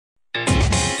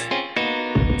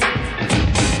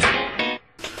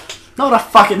Know what I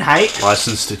fucking hate?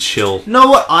 License to chill. Know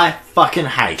what I fucking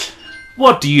hate?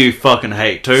 What do you fucking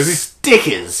hate, Toby?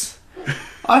 Stickers.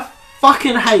 I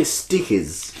fucking hate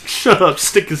stickers. Shut up,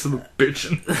 stickers are the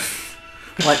bitchin'.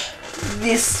 Like,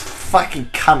 this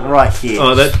fucking cunt right here.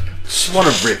 Oh, that... Just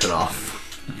want to rip it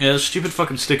off. Yeah, the stupid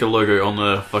fucking sticker logo on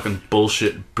the fucking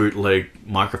bullshit bootleg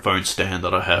microphone stand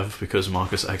that I have because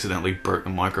Marcus accidentally broke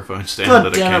the microphone stand God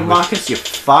that it damn came it, with. Marcus, you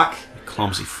fuck.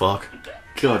 Clumsy fuck.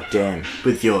 God damn.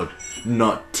 With your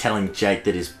not telling Jake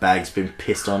that his bag's been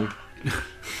pissed on.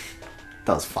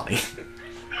 That was funny.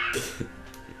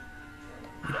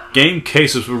 Game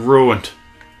cases were ruined.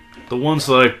 The ones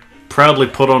that I proudly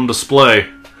put on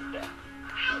display.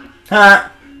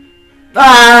 Ah!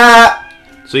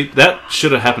 See, that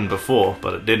should have happened before,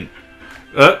 but it didn't.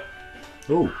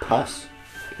 Ooh, pus.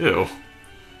 Ew.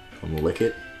 I'm gonna lick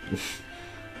it.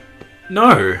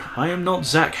 No, I am not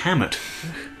Zach Hammett.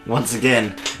 Once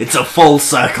again, it's a full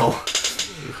circle.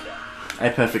 A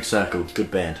Perfect Circle,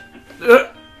 good band. Do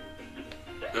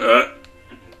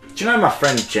you know my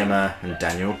friend Gemma and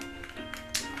Daniel?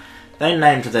 They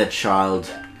named their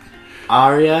child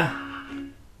Aria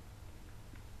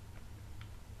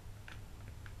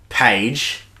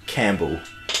Paige Campbell.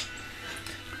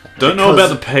 Don't know about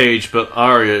the page, but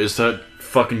Arya, is that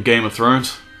fucking Game of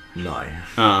Thrones? No.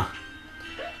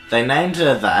 They named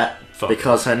her that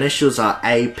because her initials are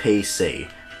APC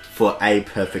for A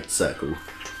Perfect Circle.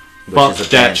 Fuck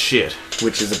that shit.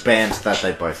 Which is a band that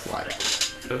they both like.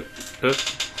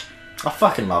 I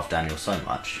fucking love Daniel so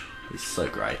much. He's so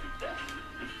great.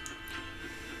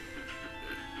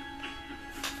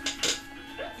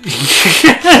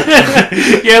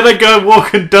 Yeah, that guy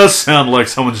walking does sound like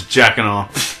someone's jacking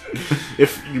off.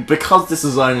 Because this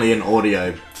is only an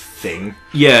audio thing.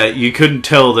 Yeah, you couldn't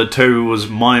tell that Toby was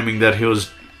miming that he was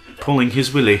pulling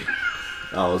his willy.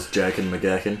 I was jerking my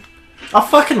gherkin. I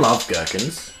fucking love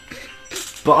gherkins.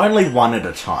 But only one at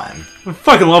a time. I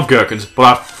fucking love gherkins, but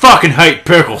I fucking hate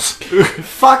pickles.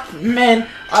 Fuck, man.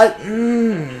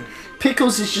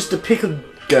 Pickles is just a pickled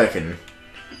gherkin.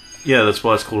 Yeah, that's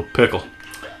why it's called a pickle.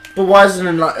 But why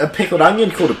isn't a pickled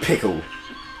onion called a pickle?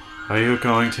 Are you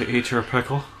going to eat your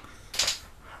pickle?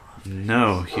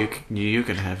 No, you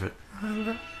can have it.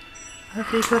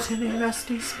 Have you got any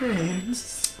rusty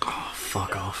spoons? Oh,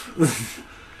 fuck off.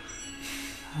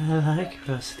 I like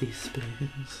rusty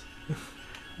spoons.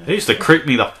 It used to creep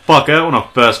me the fuck out when I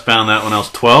first found that when I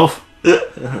was 12.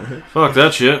 Fuck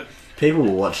that shit. People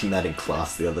were watching that in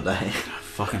class the other day.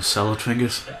 Fucking salad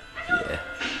fingers. Yeah.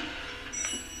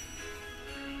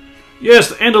 Yes,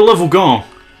 the end of level gone.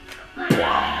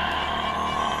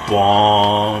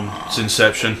 Bomb. It's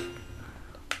Inception.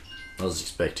 I was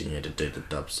expecting you to do the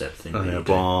dubstep thing. Oh, yeah,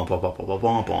 bomb, bomb, bomb, bomb,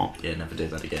 bomb, bomb. Yeah, never do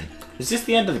that again. Is this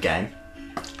the end of the game?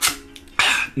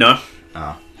 No.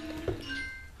 Ah.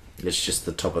 It's just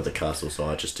the top of the castle, so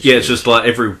I just... Yeah, it's just like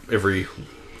every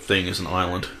thing is an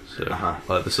island. So,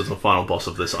 like, this is the final boss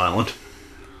of this island.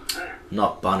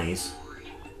 Not bunnies.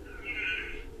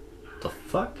 The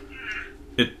fuck?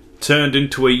 It turned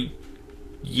into a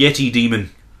Yeti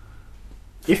demon.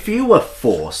 If you were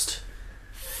forced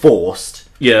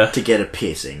yeah, to get a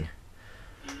piercing,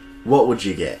 what would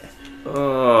you get?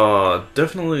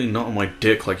 Definitely not on my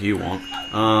dick like you want.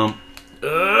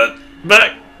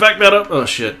 Back that up. Oh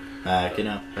shit. Back it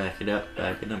up, back it up,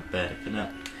 back it up, back it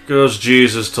up. Because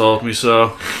Jesus told me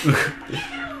so.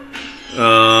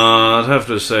 I'd have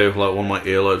to say like one of my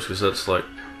earlobes because that's like,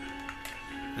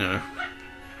 you know,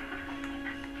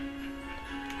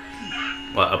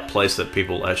 like a place that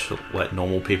people actually, like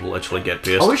normal people actually get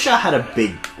pierced. I wish I had a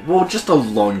big, well, just a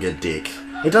longer dick.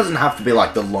 It doesn't have to be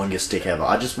like the longest dick ever.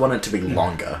 I just want it to be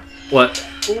longer. What?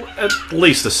 At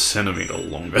least a centimetre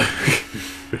longer.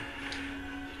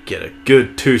 Get a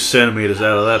good 2 centimetres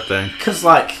out of that thing. Because,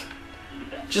 like,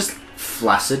 just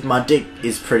flaccid, my dick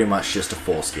is pretty much just a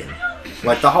foreskin.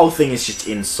 Like, the whole thing is just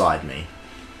inside me.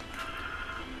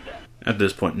 At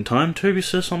this point in time, Toby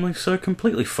says something so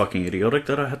completely fucking idiotic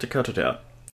that I had to cut it out.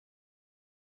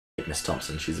 Miss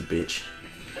Thompson, she's a bitch.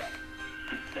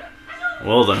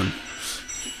 Well then.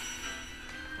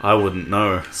 I wouldn't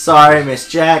know. Sorry, Miss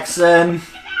Jackson.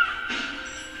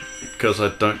 Because I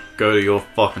don't go to your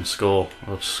fucking school.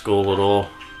 Or school at all.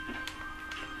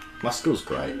 My school's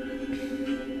great.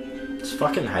 Just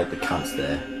fucking hate the cunts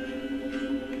there.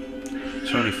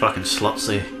 So many fucking sluts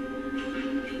there.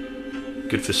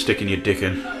 Good for sticking your dick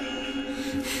in.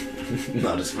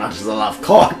 Not as much as I love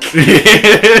cock.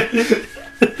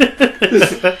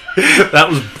 That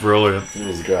was brilliant. It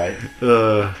was great.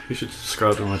 You should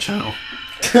subscribe to my channel.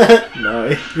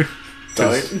 No.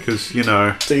 Don't. Because, you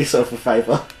know. Do yourself a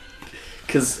favour.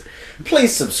 Because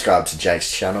Please subscribe to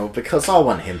Jake's channel because I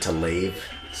want him to leave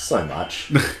so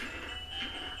much.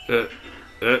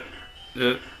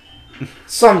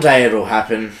 Someday it'll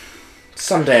happen.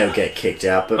 Someday he'll get kicked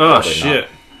out, but Oh probably shit.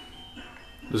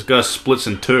 not. This guy splits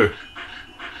in two.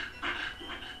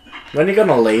 When are you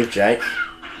gonna leave, Jake?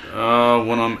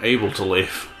 When I'm able to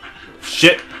leave.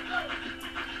 Shit!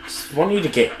 Just want you to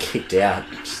get kicked out.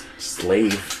 Just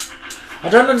leave. I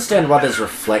don't understand why there's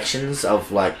reflections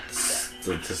of, like,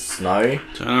 the snow.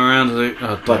 Turn around to the...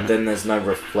 Oh, But then there's no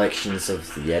reflections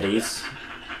of the Yetis.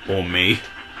 Or me.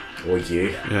 Or you.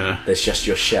 Yeah. There's just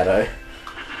your shadow.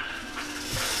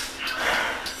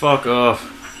 Fuck off.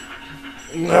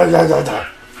 No.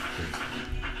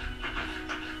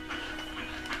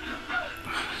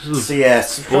 So yeah,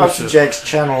 subscribe to Jake's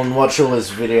channel and watch all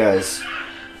his videos.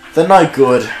 They're no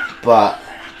good, but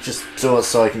just do it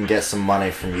so I can get some money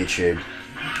from YouTube.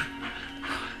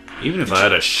 Even if I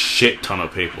had a shit ton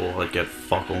of people, I'd get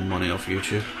fuck all money off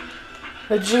YouTube.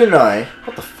 Did you know?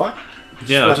 What the fuck?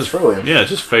 Yeah, just through him. Yeah,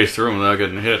 just phase through him without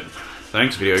getting hit.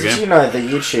 Thanks, video Did game. you know that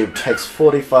YouTube takes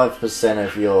 45%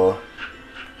 of your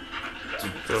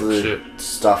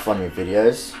stuff on your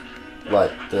videos?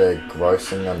 Like the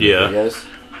grossing on your videos?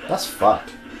 That's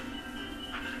fucked.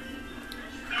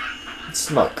 It's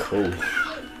not cool.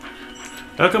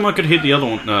 How come I could hit the other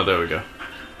one? No, there we go.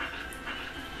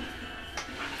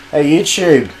 Hey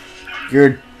YouTube, you're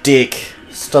a dick.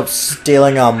 Stop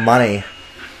stealing our money.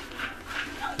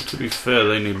 To be fair,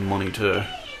 they need money too.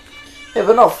 Yeah,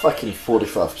 but not fucking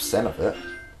 45% of it.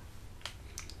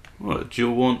 What, do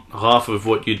you want half of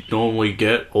what you'd normally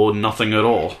get or nothing at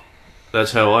all?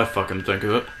 That's how I fucking think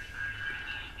of it.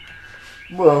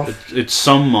 Well, it's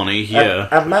some money, yeah.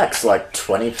 At max, like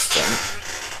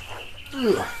 20%.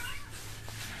 Ugh.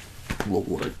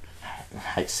 Lord, I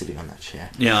hate sitting on that chair.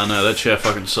 Yeah, I know, that chair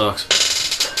fucking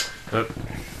sucks.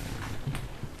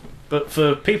 But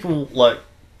for people like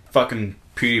fucking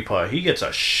PewDiePie, he gets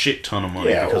a shit ton of money.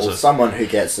 Yeah, because or of someone who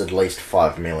gets at least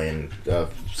 5 million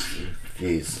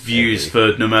views. Views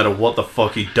for no matter what the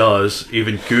fuck he does,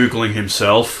 even Googling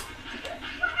himself.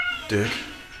 Dick.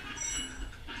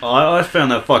 I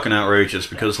found that fucking outrageous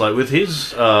because, like, with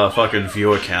his fucking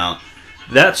viewer count,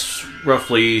 that's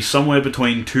roughly somewhere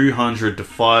between $200 to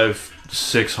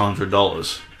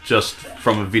 $600 just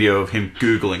from a video of him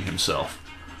Googling himself.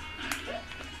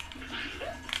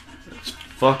 It's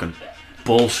fucking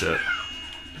bullshit.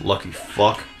 Lucky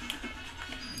fuck.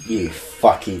 You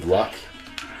fucky luck.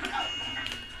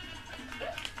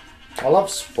 I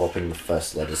love swapping the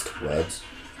first letters to words.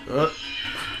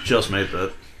 Just made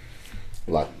that.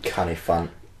 Like cunny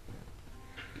fun.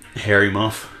 Hairy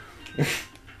muff.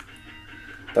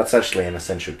 That's actually an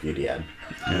Essential Beauty ad.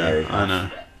 Yeah, Mary Huff. I know.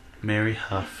 Mary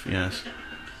Huff, yes.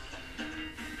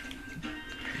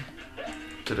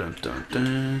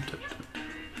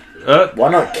 Why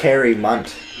not Carrie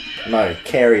Munt? No,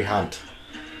 Carrie Hunt.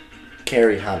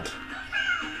 Carrie Hunt.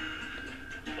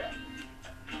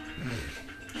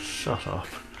 Shut up.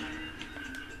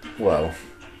 Well.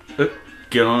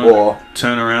 Get on Or it,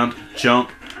 turn around, jump.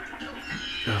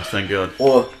 Oh, thank God.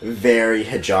 Or very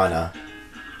vagina.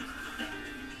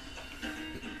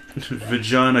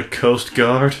 Vagina Coast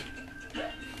Guard.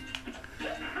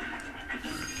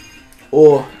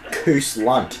 Or Coos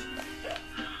Lunt.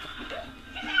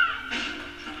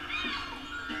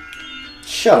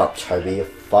 Shut up, Toby, you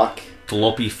fuck.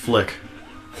 Floppy Flick.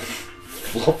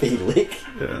 Floppy lick?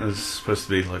 Yeah, it's supposed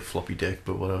to be like floppy dick,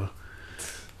 but whatever.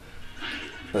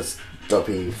 That's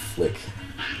Doppy flick.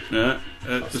 Yeah,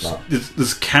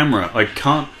 this camera, I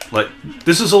can't, like,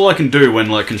 this is all I can do when,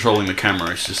 like, controlling the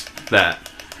camera, it's just that.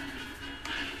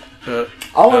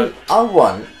 I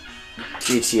want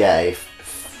GTA,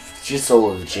 just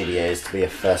all of the GTAs, to be a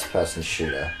first-person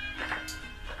shooter.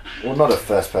 Well, not a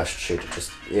first-person shooter,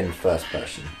 just in first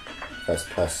person. First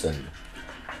person.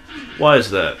 Why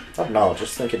is that? I don't know, I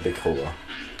just think it'd be cooler.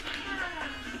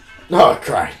 Oh,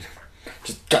 great.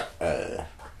 Just go.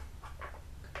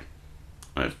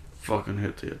 I fucking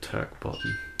hit the attack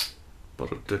button,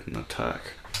 but it didn't attack.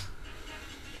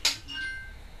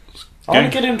 I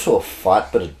want to get into a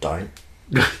fight, but I don't.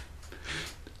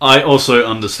 I also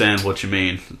understand what you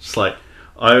mean. It's like,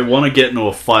 I want to get into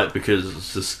a fight because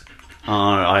it's just,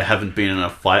 I haven't been in a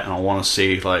fight and I want to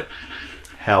see, like,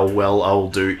 how well I will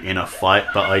do in a fight,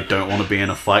 but I don't want to be in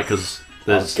a fight because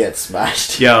I'll get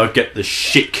smashed. Yeah, I'll get the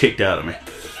shit kicked out of me.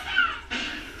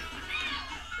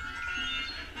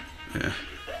 Yeah.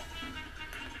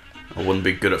 I wouldn't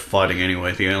be good at fighting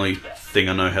anyway. The only thing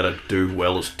I know how to do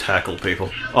well is tackle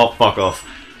people. Oh, fuck off.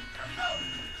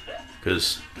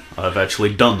 Because I've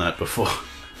actually done that before.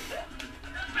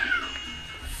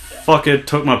 fuckhead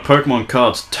took my Pokemon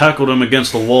cards, tackled him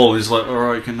against the wall. He's like,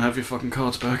 alright, you can have your fucking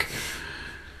cards back.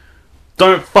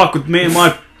 Don't fuck with me and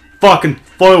my fucking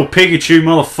foil Pikachu,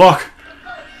 motherfucker.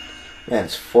 Man,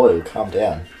 it's foil. Calm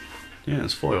down. Yeah,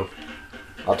 it's foil.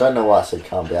 I don't know why I said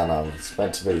calm down. I was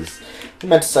meant to be. You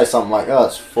meant to say something like, "Oh,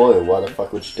 it's foil. Why the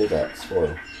fuck would you do that? It's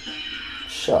foil."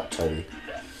 Shut up, Toby.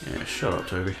 Yeah, shut up,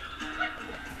 Toby.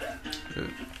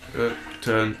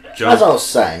 Turn, jump. As I was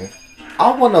saying,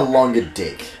 I want a longer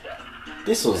dick.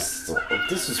 This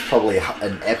was probably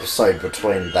an episode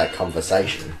between that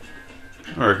conversation.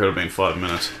 Or it could have been 5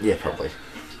 minutes. Yeah, probably.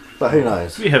 But who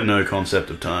knows? We have no concept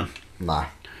of time. Nah.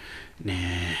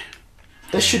 Nah.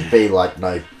 There should be, like,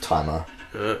 no timer.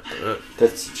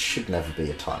 There should never be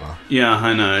a timer. Yeah,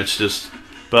 I know, it's just...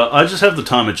 But I just have the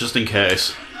timer just in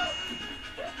case.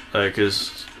 Like,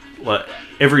 cause, like,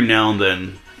 every now and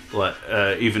then, like,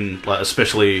 even, like,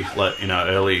 especially, like, you know,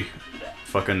 early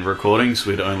fucking recordings,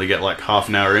 we'd only get, like, half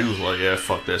an hour in. It was like, yeah,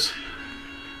 fuck this.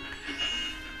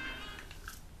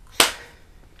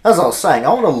 As I was saying,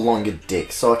 I want a longer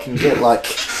dick so I can get, like...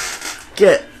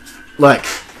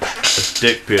 A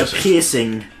dick piercing. A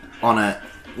piercing on it.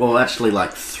 Well, actually,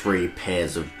 like 3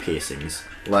 pairs of piercings.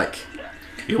 Like,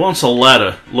 He wants a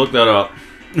ladder. Look that up.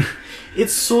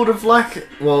 it's sort of like,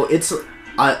 well, it's.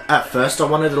 At first I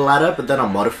wanted a ladder, but then I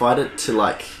modified it to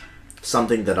like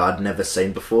something that I'd never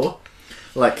seen before.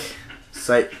 Like,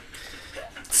 say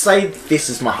this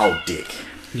is my whole dick.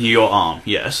 Your arm,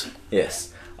 yes.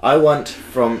 Yes, I want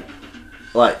from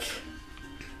like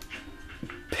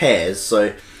pairs.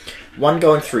 So one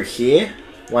going through here,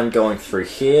 one going through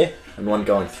here, and one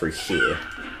going through here.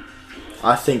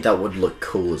 I think that would look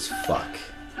cool as fuck.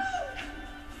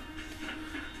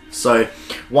 So,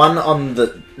 one on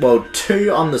the... Well,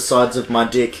 2 on the sides of my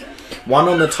dick, 1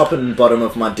 on the top and bottom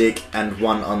of my dick, and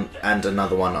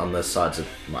another one on the sides of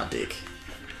my dick.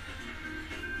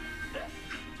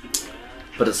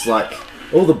 But it's like,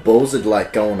 all the balls would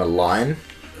like go on a line.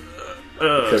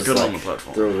 Good like, on the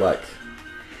platform. they're all like...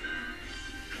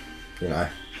 You know.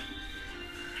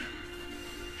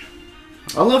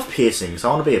 I love piercings. I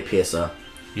want to be a piercer.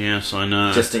 Yes, I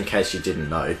know. Just in case you didn't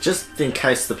know. Just in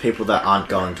case the people that aren't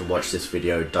going to watch this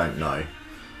video don't know.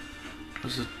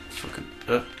 What's it fucking...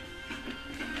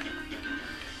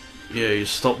 Yeah, you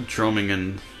stopped drumming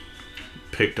and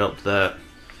picked up that.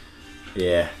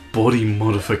 Yeah. Body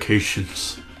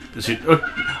modifications. Is it...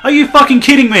 are you fucking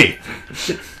kidding me?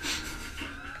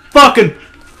 fucking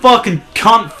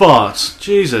cunt farts.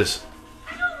 Jesus.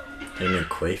 You mean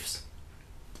queefs?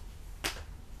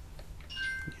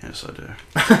 Yes, I do.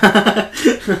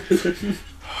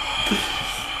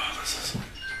 This is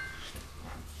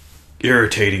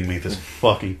irritating me, this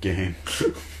fucking game.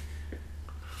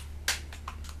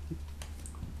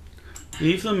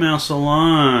 Leave the mouse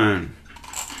alone.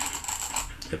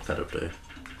 Yep, that'll do.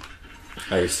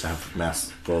 I used to have a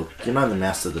mouse. Well, you know the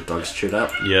mouse that the dogs chewed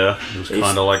up? Yeah, it was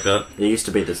kind of like that. It used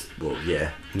to be this. Well,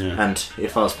 yeah. Yeah. And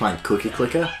if I was playing Cookie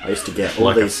Clicker, I used to get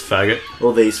Like a faggot.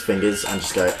 all these fingers and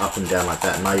just go up and down like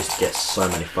that, and I used to get so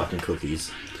many fucking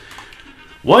cookies.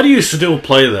 Why do you still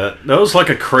play that? That was like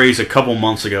a craze a couple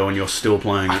months ago and you're still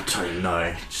playing I it. don't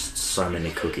know. Just so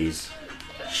many cookies.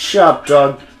 Shut up,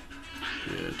 dog.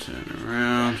 Yeah, turn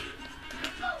around.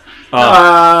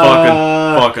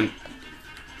 Fucking.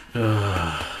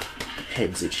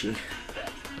 Head's itchy.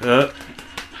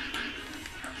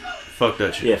 Fuck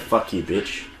that shit. Yeah, fuck you,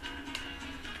 bitch.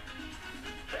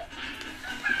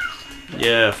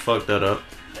 Yeah, fuck that up.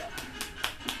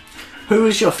 Who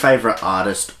is your favourite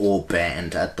artist or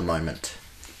band at the moment?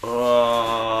 Fuck.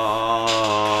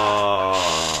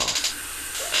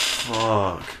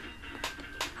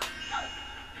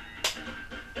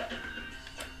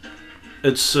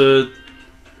 It's a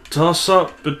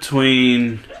toss-up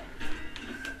between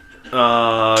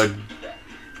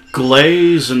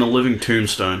Glaze and the Living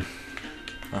Tombstone.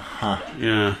 Uh-huh.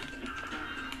 Yeah.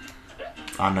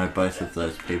 I know both of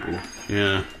those people.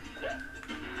 Yeah.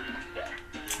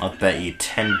 I bet you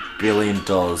 $10 billion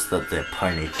that they're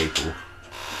pony people.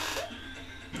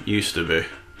 Used to be.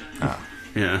 Oh.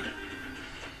 Yeah.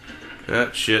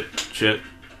 Yeah, shit.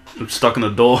 I'm stuck in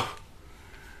the door.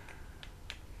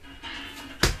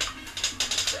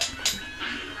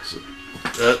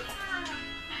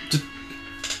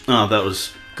 Oh, that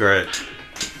was great.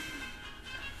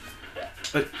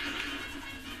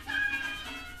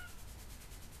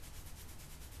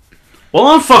 Well,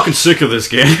 I'm fucking sick of this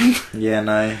game. Yeah,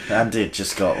 no, and it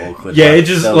just got awkward. Yeah, it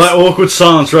just, like, awkward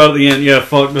silence right at the end. Yeah,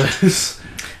 fuck this.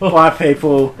 Bye,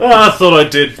 people. Oh, I thought I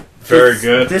did very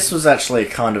good. This was actually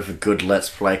kind of a good Let's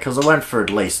Play, because I went for at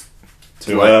least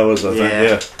 2 hours, I think,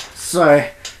 yeah. So,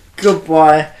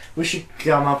 goodbye. We should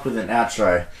come up with an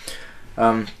outro.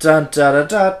 Dun da da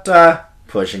da da.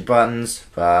 Pushing buttons.